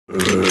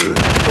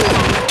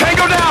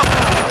Tango down!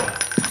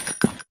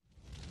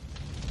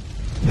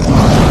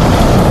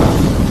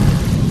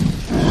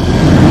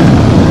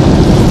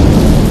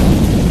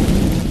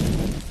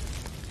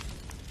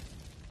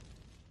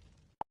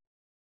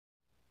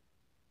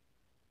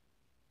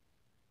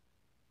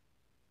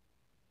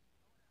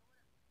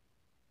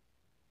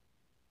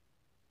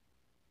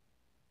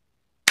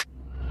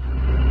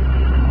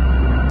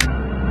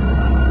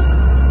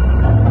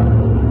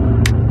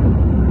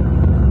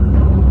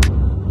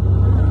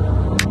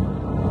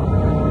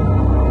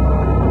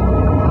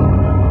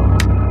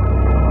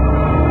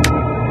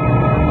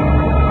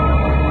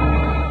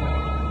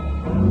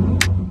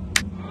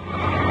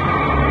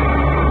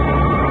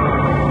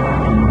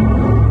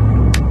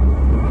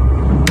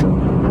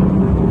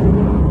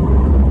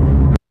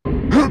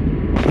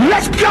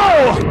 Let's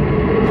go!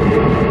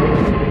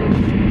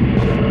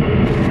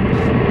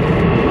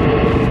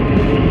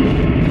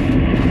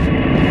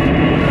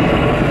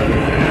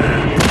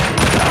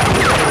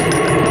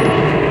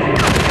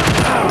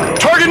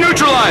 Target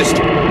neutralized!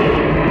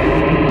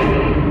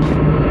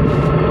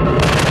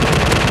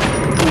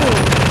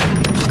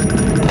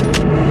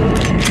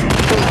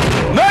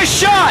 Nice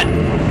shot!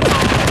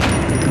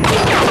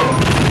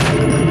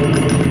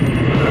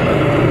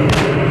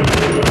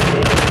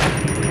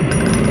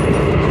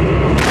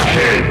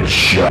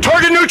 Headshot.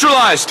 Target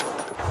neutralized!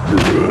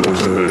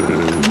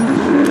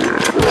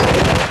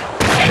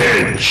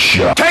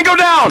 Headshot. Tango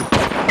down!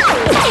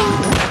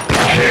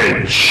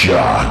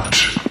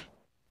 Headshot.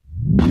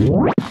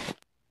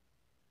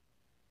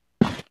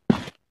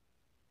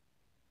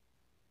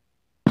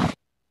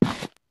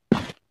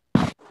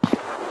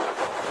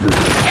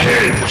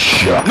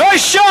 Headshot.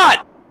 Nice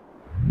shot!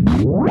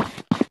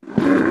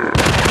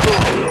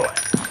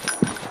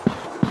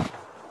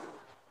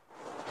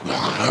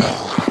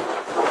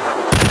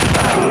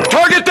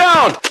 Target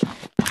down!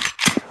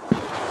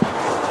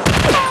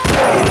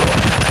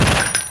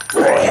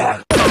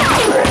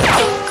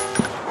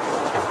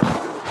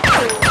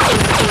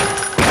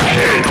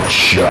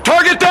 Headshot.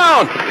 Target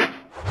down!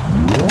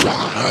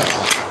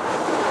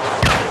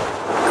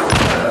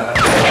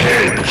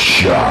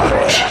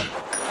 Headshot.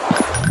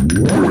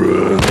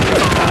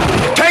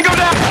 Tango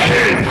down!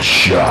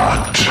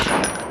 Headshot.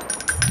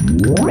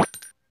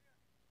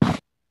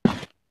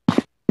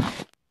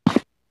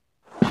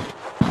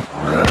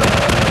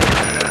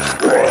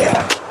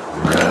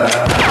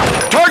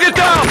 Target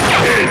down!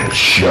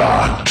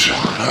 Headshot.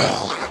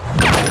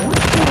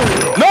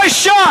 Nice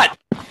shot!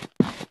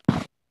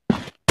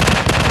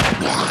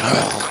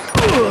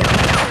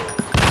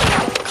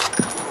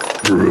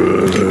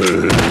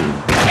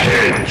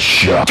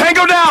 Headshot.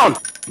 Tango down!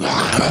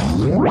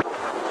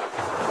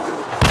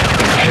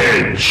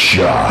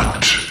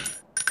 Headshot.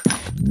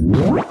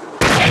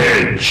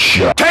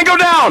 Headshot. Tango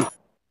down!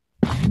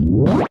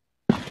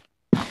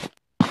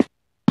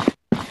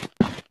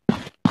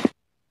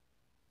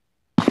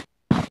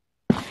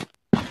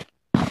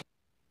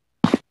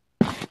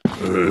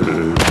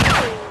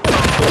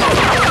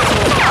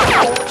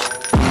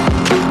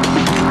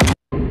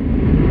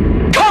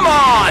 Come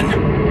on!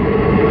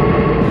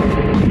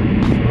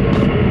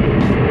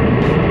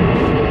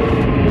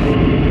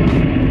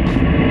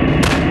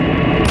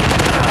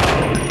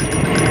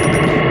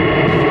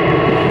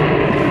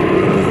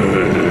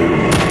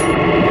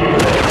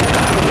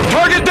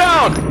 Target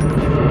down!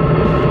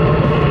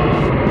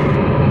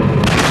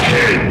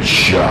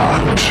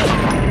 Headshot.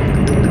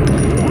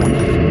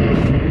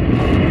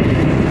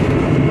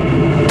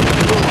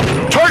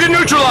 Target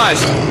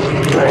neutralized!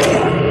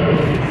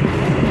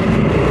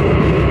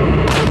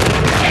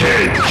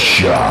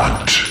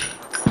 Headshot.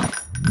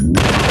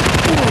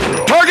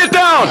 Target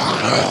down!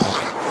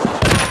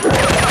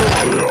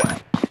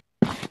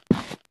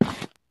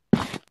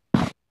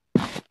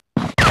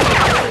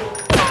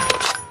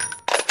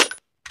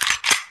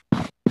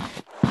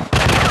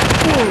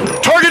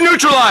 Target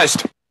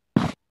neutralized!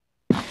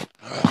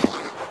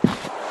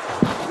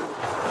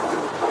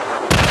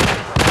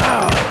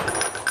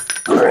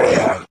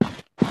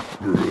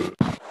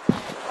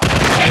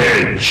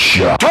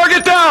 Headshot.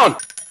 Target down!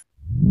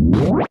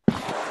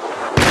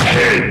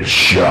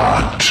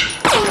 Headshot.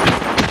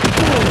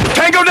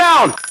 Tango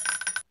down!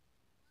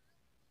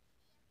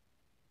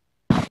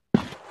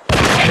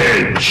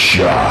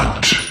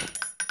 Headshot.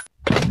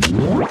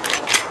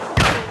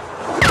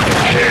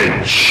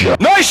 Headshot.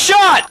 Nice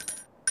shot!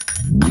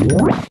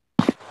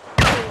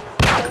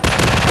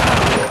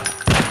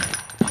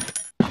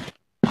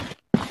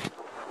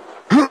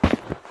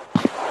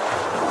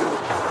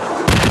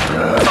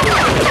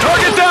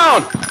 Target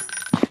down!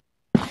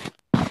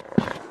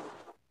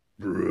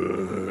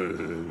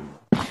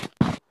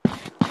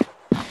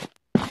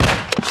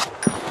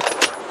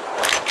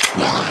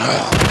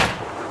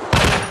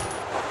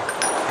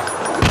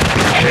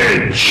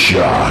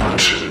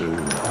 Headshot.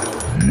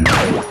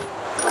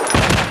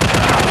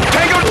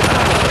 Tango!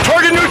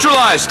 Target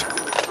neutralized!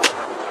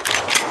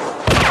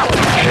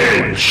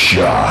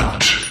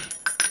 Headshot.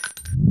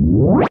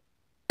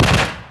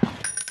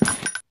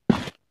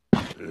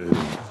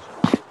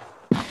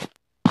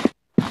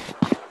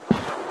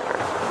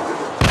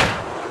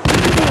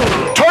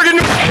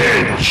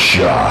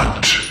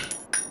 Headshot.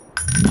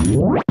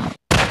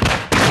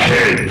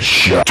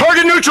 Headshot.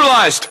 Target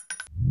neutralized.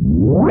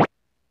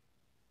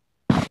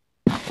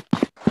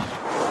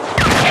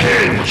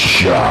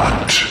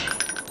 Headshot.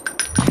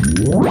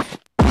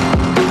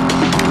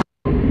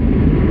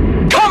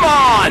 Come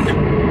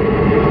on!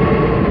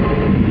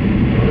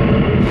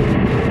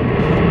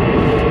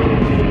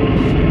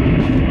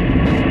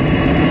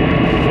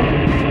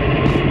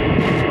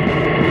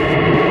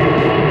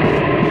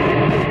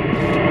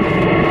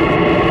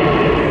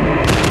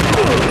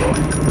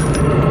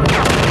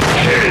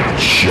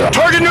 Headshot.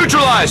 Target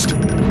neutralized.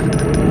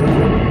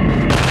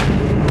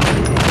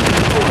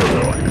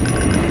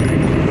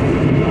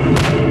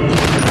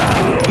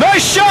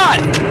 Nice shot!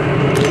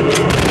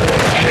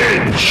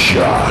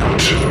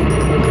 Headshot.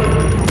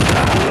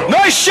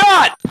 Nice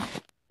shot!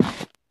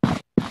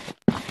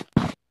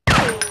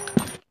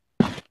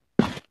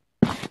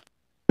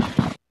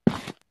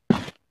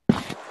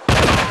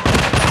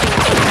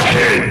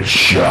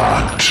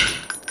 Headshot.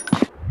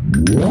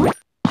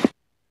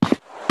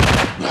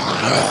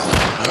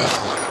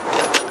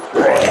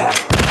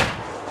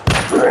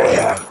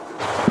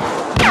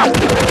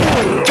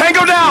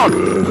 Tango down!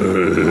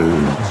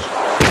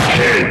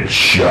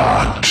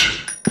 Headshot.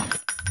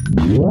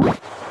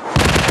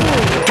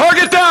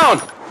 Target down!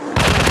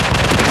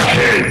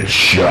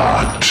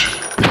 Headshot.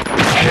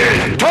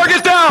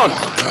 Target down!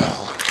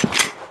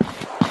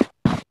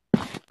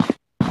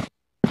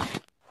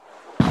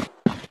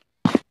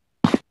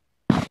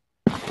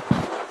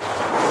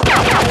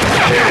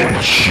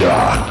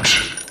 Headshot.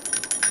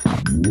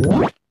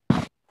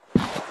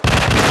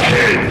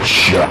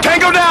 Headshot.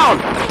 Tango down!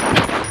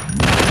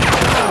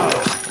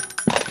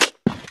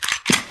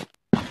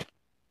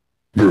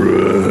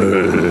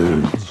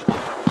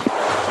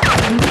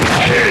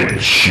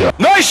 Headshot.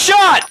 Nice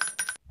shot!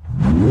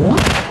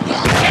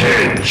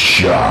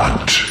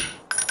 Headshot.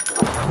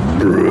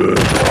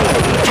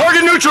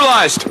 Target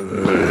neutralized.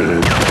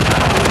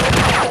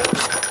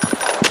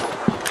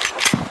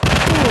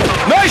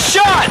 Nice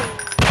shot!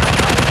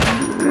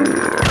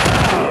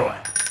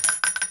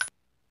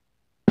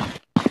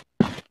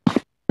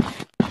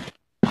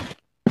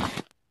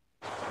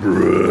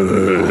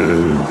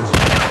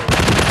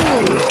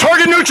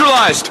 Target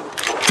neutralized.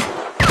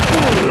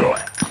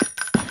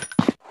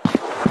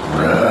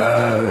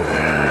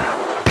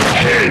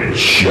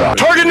 Headshot.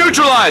 Target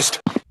neutralized.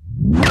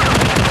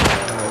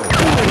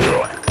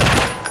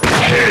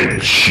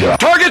 Headshot.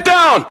 Target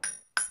down.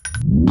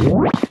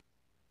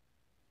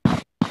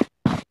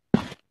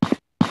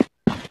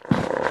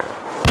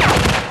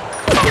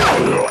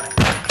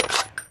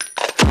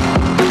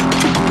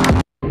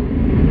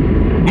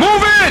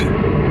 Move in.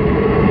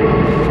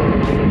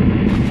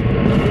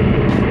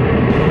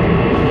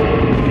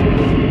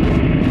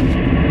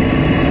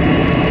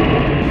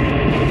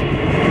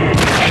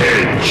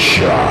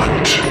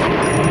 Headshot.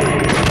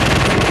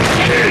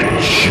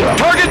 Headshot.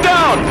 Target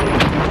down!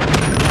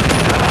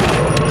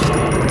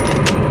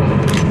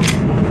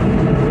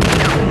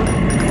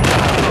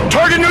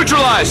 Target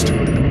neutralized!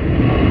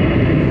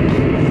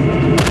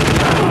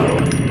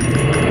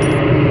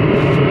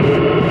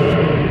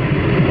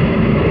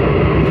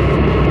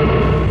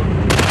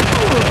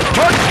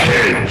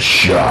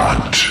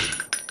 Headshot.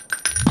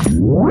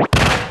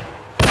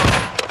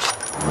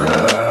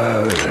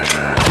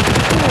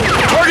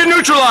 Target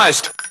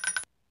neutralized!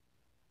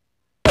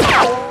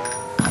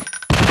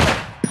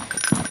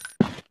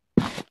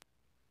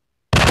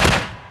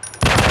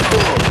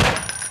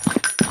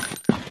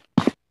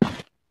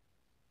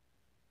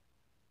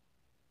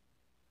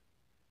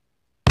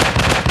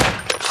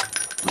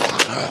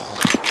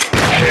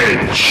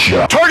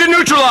 Headshot. Target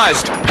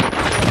neutralized!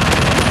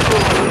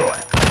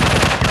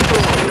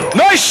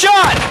 Nice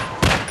shot!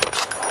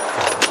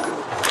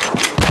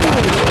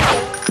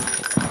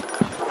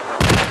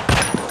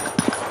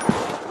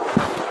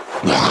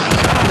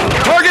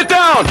 Target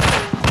down!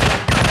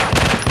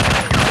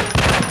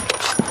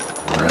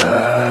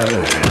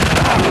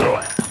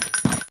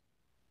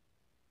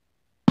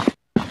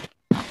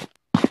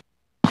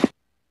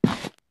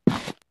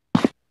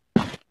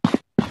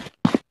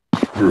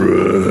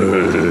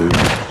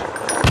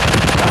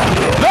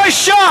 Nice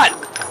shot!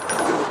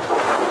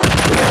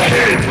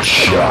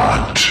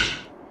 Headshot.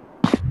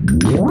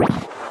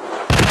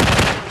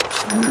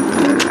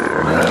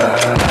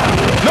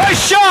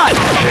 Nice shot!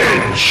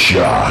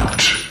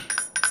 Headshot.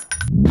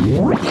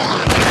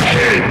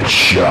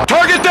 Headshot.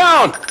 Target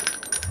down!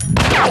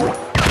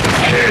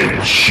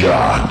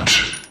 Headshot.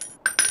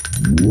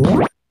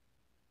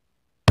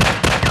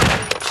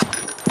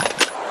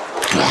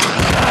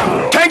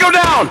 Tango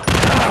down!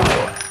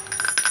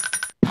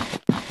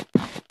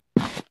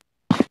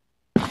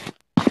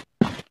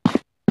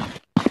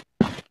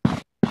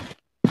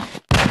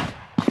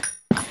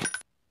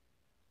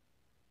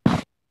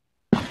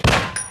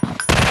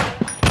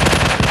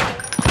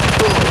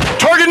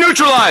 Target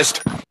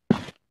neutralized!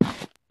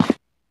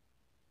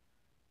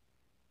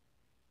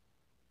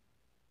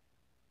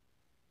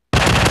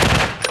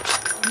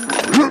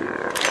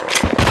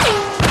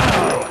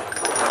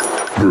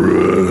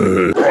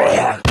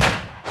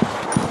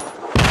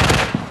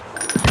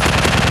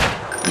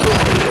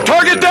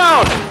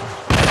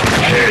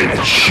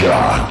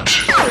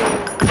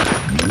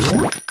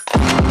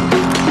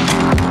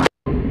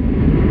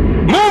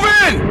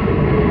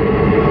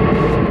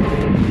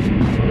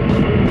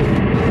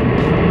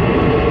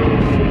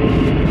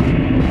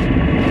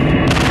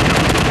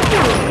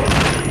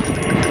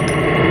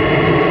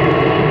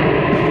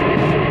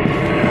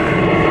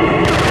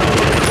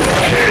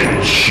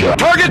 Headshot.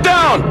 Target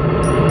down!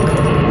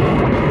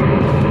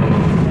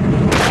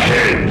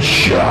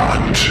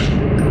 Headshot.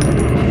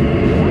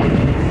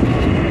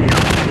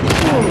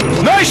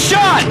 Nice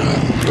shot!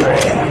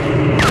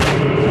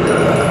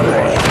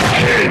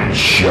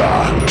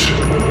 Headshot.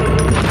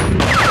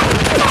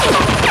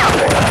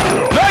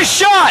 Nice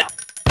shot!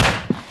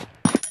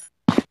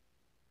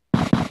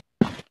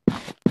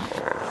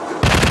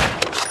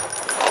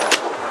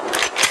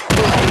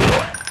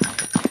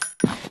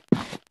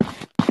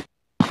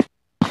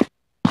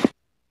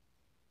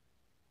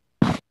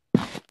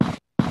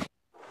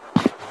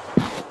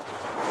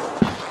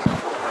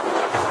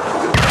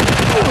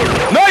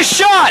 Nice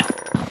shot!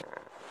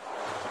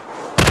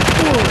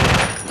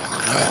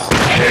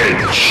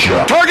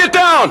 Headshot. Target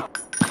down!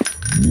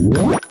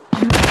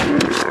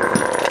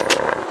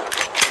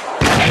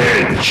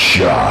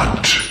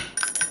 Headshot.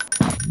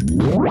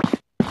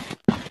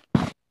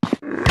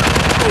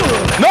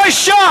 Nice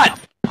shot!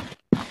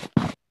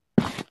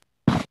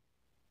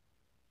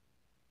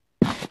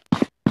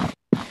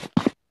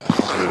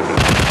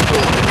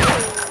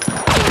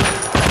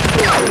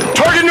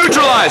 Target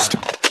neutralized!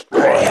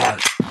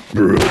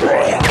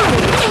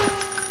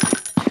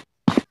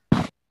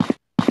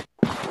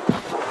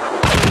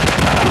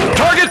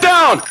 Target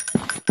down!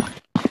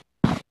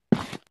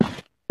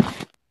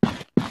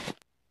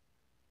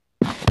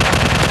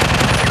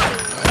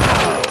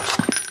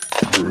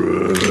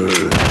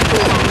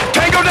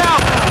 Tango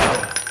down!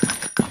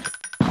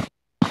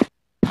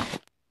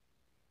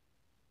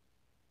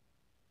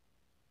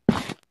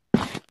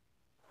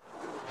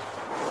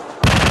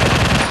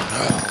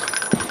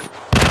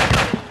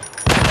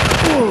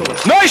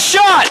 Nice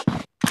shot!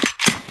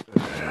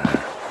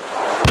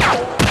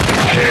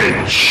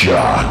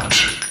 Headshot.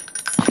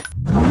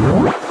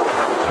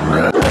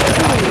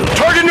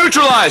 Target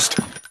neutralized!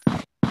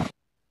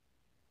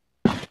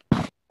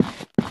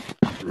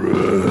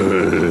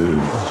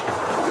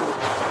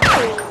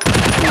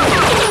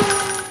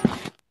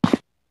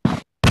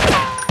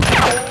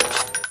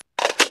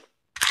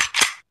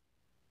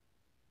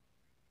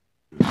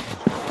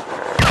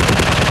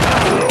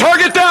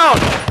 Target down!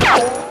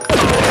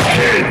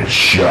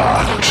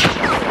 Headshot.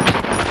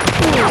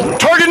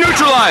 Target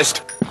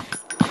neutralized!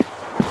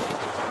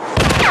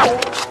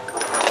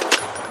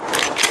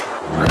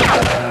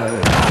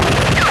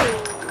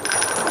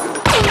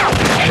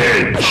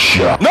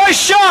 Headshot. Nice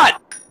shot!